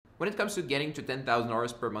When it comes to getting to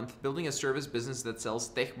 $10,000 per month, building a service business that sells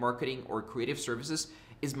tech marketing or creative services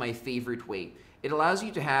is my favorite way. It allows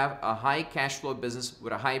you to have a high cash flow business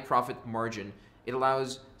with a high profit margin. It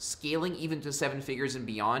allows scaling even to 7 figures and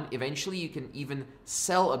beyond. Eventually, you can even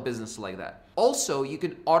sell a business like that. Also, you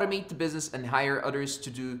can automate the business and hire others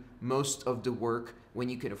to do most of the work when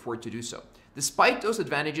you can afford to do so. Despite those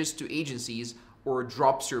advantages to agencies, or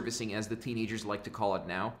drop servicing as the teenagers like to call it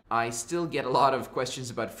now, I still get a lot of questions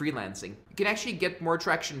about freelancing. You can actually get more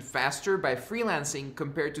traction faster by freelancing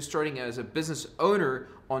compared to starting as a business owner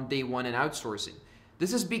on day one and outsourcing.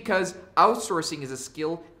 This is because outsourcing is a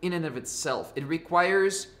skill in and of itself. It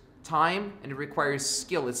requires time and it requires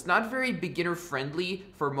skill. It's not very beginner friendly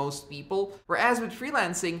for most people. Whereas with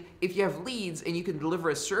freelancing, if you have leads and you can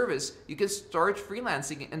deliver a service, you can start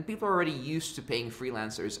freelancing and people are already used to paying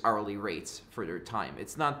freelancers hourly rates for their time.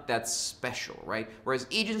 It's not that special, right? Whereas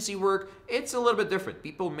agency work, it's a little bit different.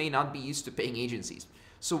 People may not be used to paying agencies.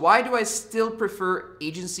 So why do I still prefer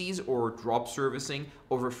agencies or drop servicing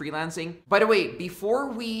over freelancing? By the way, before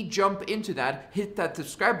we jump into that, hit that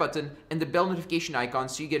subscribe button and the bell notification icon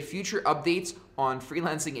so you get future updates on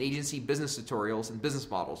freelancing and agency business tutorials and business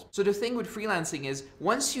models. So the thing with freelancing is,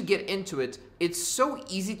 once you get into it, it's so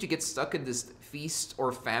easy to get stuck in this feast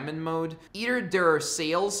or famine mode. Either there are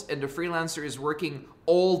sales and the freelancer is working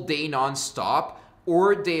all day nonstop,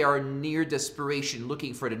 or they are near desperation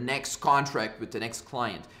looking for the next contract with the next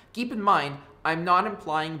client. Keep in mind, I'm not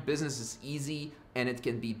implying business is easy and it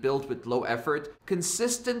can be built with low effort.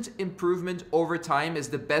 Consistent improvement over time is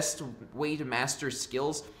the best way to master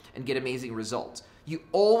skills and get amazing results. You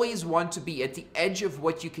always want to be at the edge of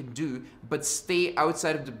what you can do, but stay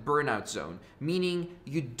outside of the burnout zone, meaning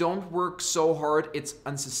you don't work so hard it's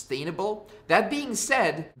unsustainable. That being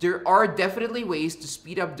said, there are definitely ways to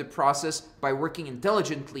speed up the process by working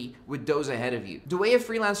intelligently with those ahead of you. The way a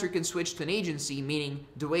freelancer can switch to an agency, meaning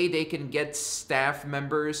the way they can get staff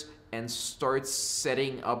members and start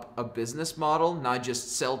setting up a business model, not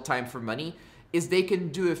just sell time for money, is they can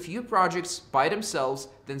do a few projects by themselves,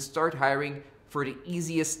 then start hiring for the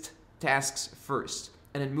easiest tasks first,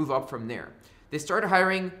 and then move up from there. They start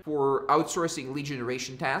hiring for outsourcing lead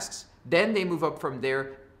generation tasks, then they move up from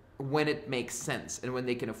there when it makes sense and when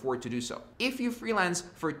they can afford to do so. If you freelance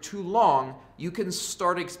for too long, you can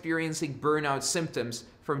start experiencing burnout symptoms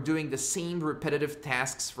from doing the same repetitive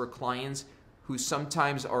tasks for clients who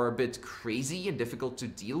sometimes are a bit crazy and difficult to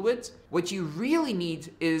deal with. What you really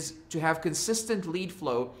need is to have consistent lead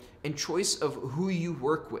flow and choice of who you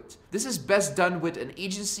work with. This is best done with an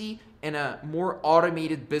agency and a more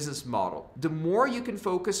automated business model. The more you can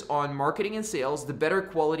focus on marketing and sales, the better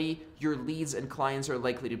quality your leads and clients are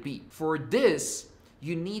likely to be. For this,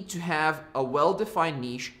 you need to have a well-defined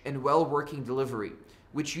niche and well-working delivery,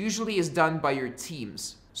 which usually is done by your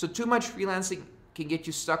teams. So too much freelancing can get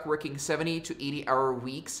you stuck working 70 to 80-hour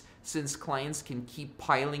weeks, since clients can keep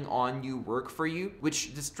piling on new work for you,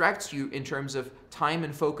 which distracts you in terms of time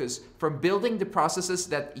and focus from building the processes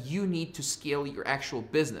that you need to scale your actual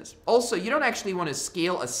business. Also, you don't actually want to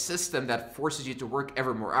scale a system that forces you to work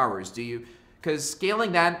ever more hours, do you? Because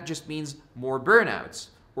scaling that just means more burnouts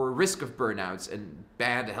or risk of burnouts and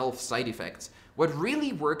bad health side effects. What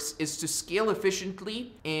really works is to scale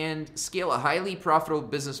efficiently and scale a highly profitable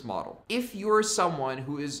business model. If you're someone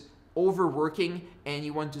who is overworking and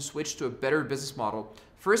you want to switch to a better business model,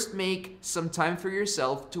 first make some time for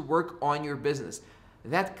yourself to work on your business.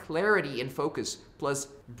 That clarity and focus plus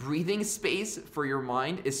breathing space for your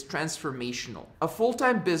mind is transformational. A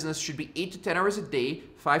full-time business should be 8 to 10 hours a day,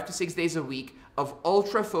 5 to 6 days a week of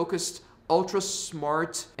ultra-focused,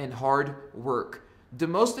 ultra-smart, and hard work. The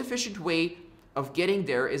most efficient way of getting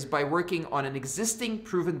there is by working on an existing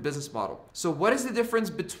proven business model. So what is the difference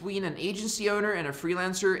between an agency owner and a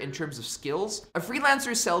freelancer in terms of skills? A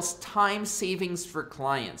freelancer sells time savings for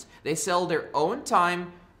clients. They sell their own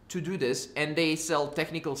time to do this, and they sell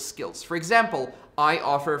technical skills. For example, I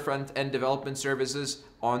offer front-end development services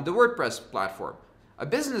on the WordPress platform. A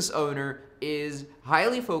business owner is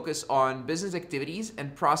highly focused on business activities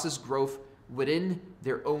and process growth within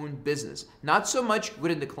their own business, not so much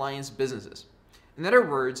within the client's businesses. In other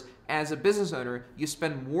words, as a business owner, you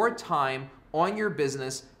spend more time on your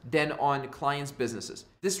business than on clients' businesses.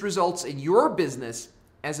 This results in your business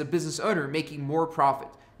as a business owner making more profit,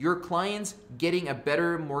 your clients getting a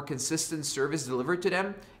better, more consistent service delivered to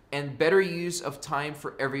them, and better use of time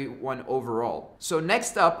for everyone overall. So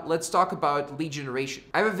next up, let's talk about lead generation.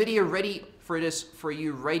 I have a video ready for this for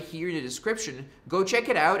you right here in the description. Go check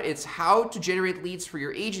it out. It's how to generate leads for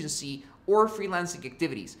your agency or freelancing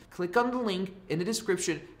activities. Click on the link in the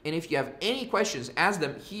description, and if you have any questions, ask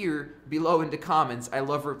them here below in the comments. I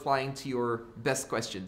love replying to your best questions.